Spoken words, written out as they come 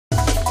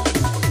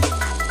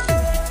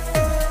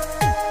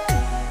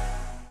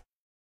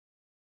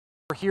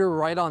here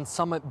right on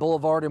Summit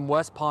Boulevard in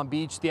West Palm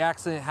Beach. The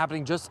accident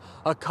happening just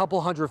a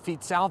couple hundred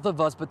feet south of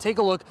us, but take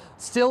a look.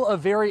 Still a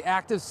very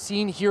active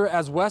scene here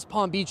as West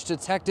Palm Beach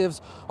detectives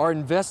are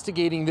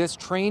investigating this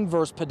train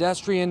versus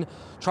pedestrian.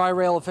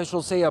 Tri-Rail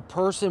officials say a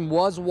person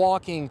was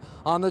walking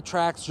on the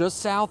tracks just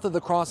south of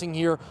the crossing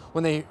here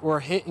when they were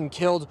hit and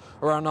killed.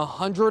 Around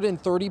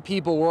 130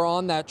 people were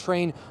on that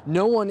train.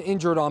 No one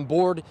injured on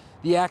board.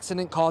 The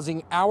accident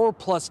causing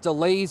hour-plus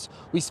delays.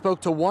 We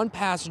spoke to one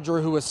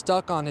passenger who was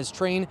stuck on his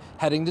train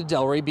heading to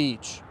Delray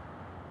Beach.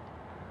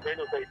 They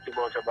don't say too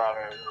much about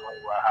it,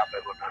 what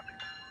happened or nothing.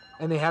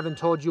 And they haven't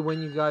told you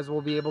when you guys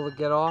will be able to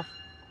get off?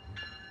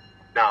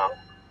 No,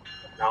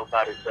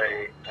 nobody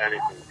say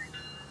anything.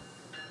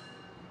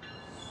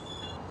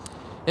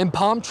 And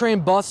Palm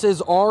Train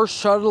buses are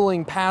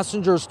shuttling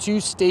passengers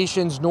to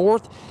stations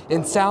north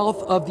and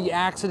south of the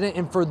accident.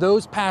 And for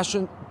those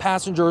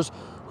passengers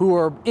who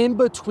are in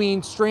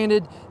between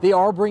stranded, they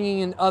are bringing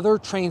in other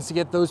trains to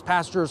get those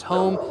passengers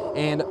home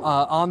and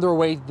on their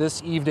way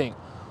this evening.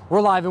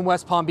 We're live in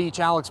West Palm Beach.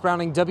 Alex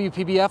Browning,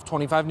 WPBF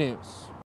 25 News.